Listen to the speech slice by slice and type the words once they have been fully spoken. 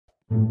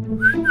What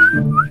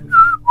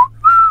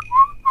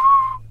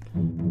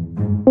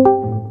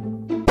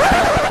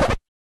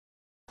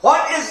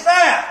is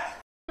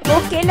that?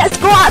 Okay, let's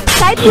go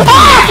outside.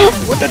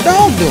 What the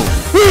dog do?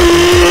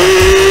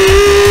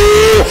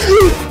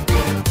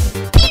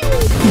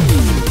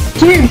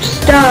 Dude,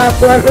 stop,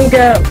 let me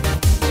go.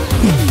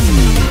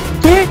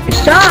 Dude,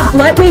 stop,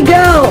 let me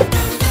go.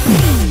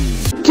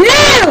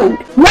 Dude,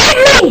 let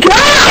me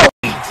go!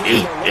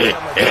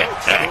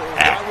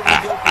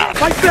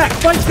 Fight back!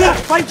 Fight back!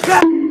 Fight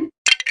back!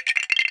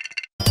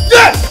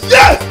 Yes!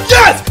 Yes!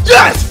 Yes!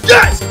 Yes!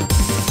 Yes!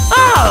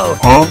 Oh!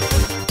 Huh?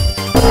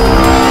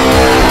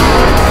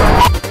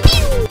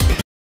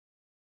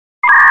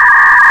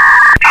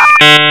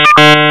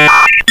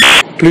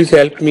 Please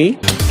help me.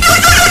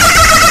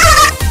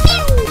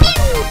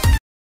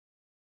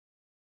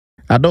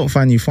 I don't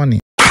find you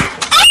funny.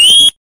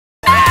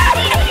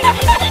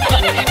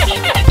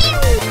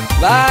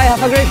 Bye,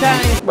 have a great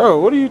time.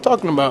 Bro, what are you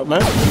talking about,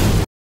 man?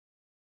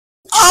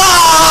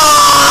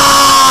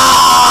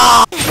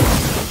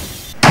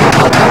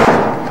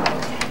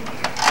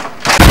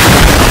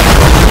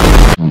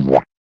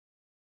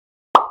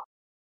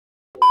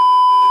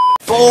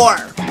 Four,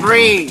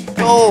 three,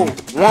 two,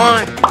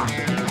 one.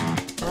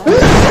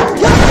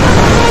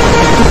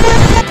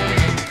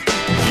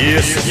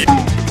 Yes.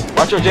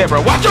 Watch your jet,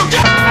 bro. Watch your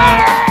jet!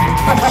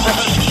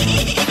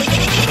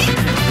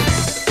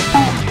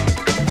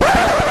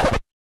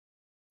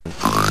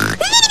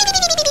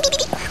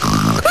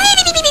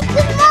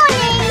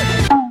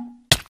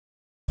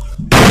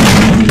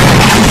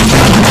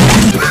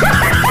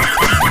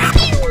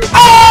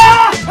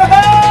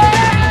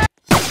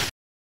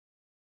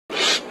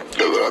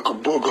 Like a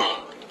booger.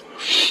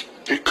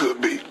 It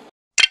could be.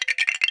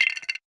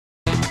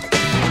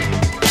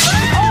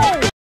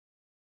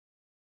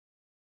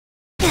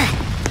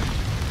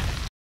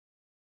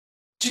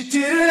 You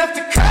didn't have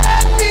to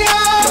cut me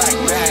off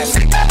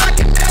like that. I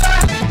can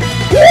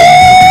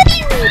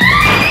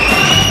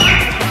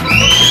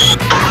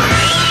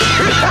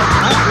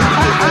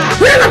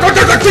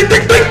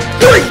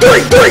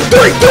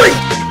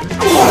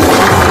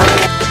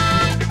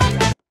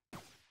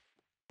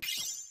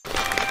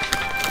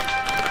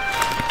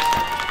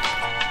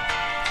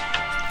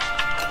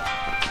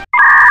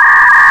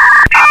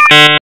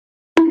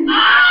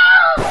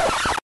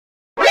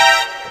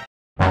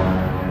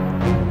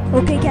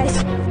Okay,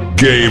 guys.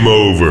 Game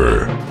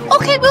over.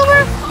 Okay,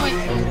 Boomer.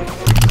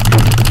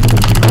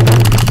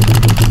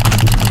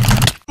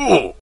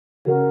 Oh.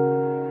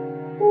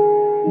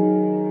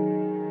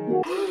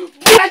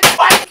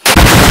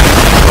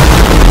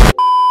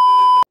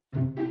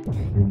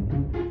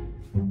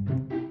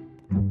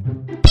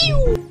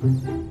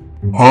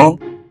 Huh?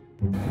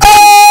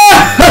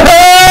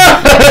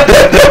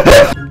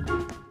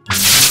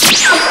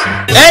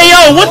 Hey,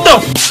 yo, what the?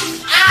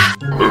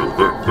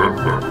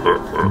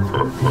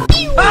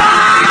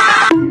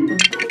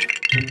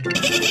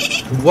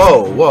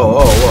 Whoa, whoa,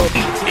 whoa, whoa.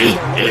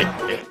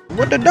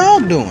 What the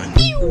dog doing?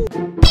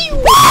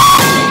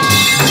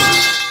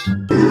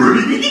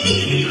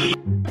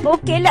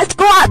 Okay, let's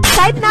go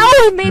outside now,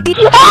 maybe.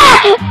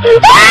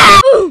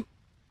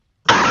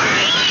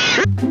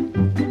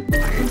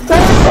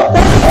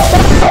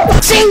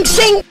 Sing,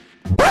 sing.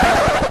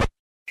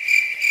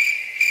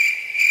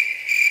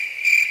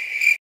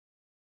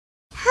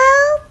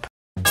 Help.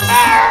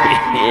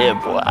 Yeah,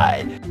 boy.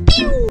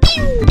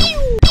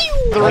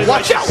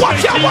 Watch out!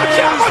 Watch out! Watch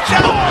out! Watch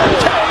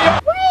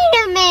out! Wait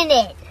a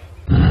minute.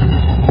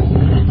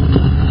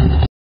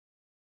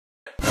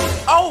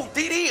 Oh,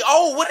 DD!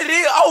 Oh, what it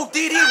is? Oh,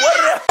 DD! What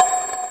it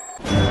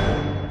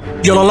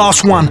is? You're the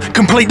last one.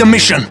 Complete the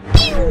mission.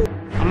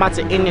 I'm about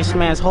to end this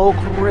man's whole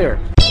career.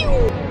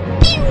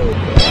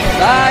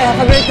 Bye, have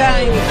a great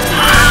time.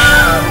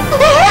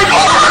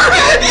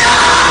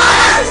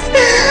 Yes!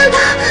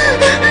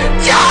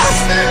 Yes!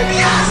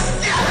 Yes!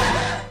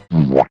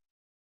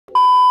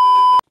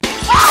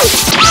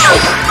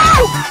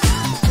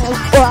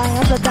 Oh, I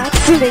have a bad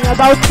feeling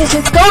about this.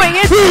 It's going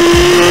in.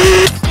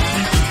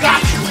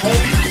 Got you,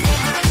 homie!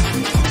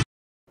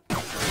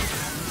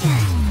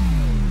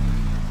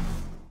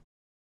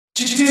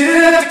 You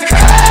didn't have to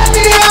cut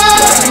me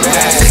off!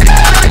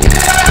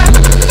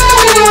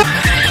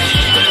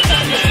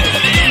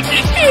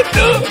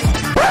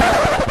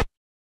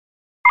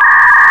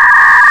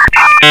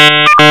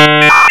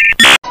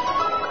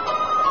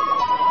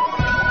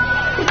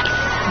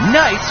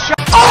 Nice shot.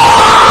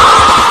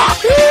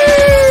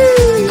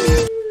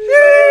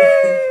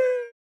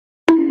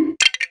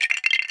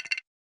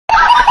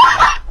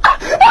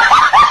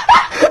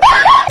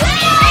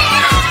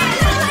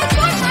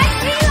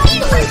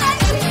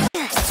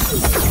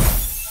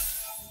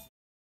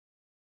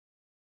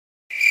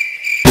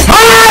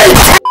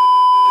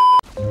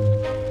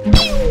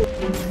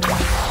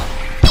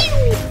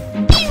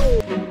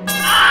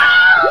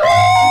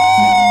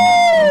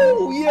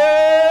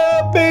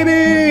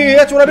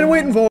 That's what I've been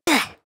waiting for.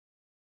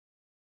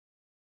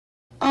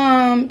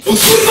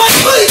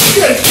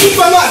 Keep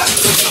my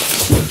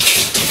life!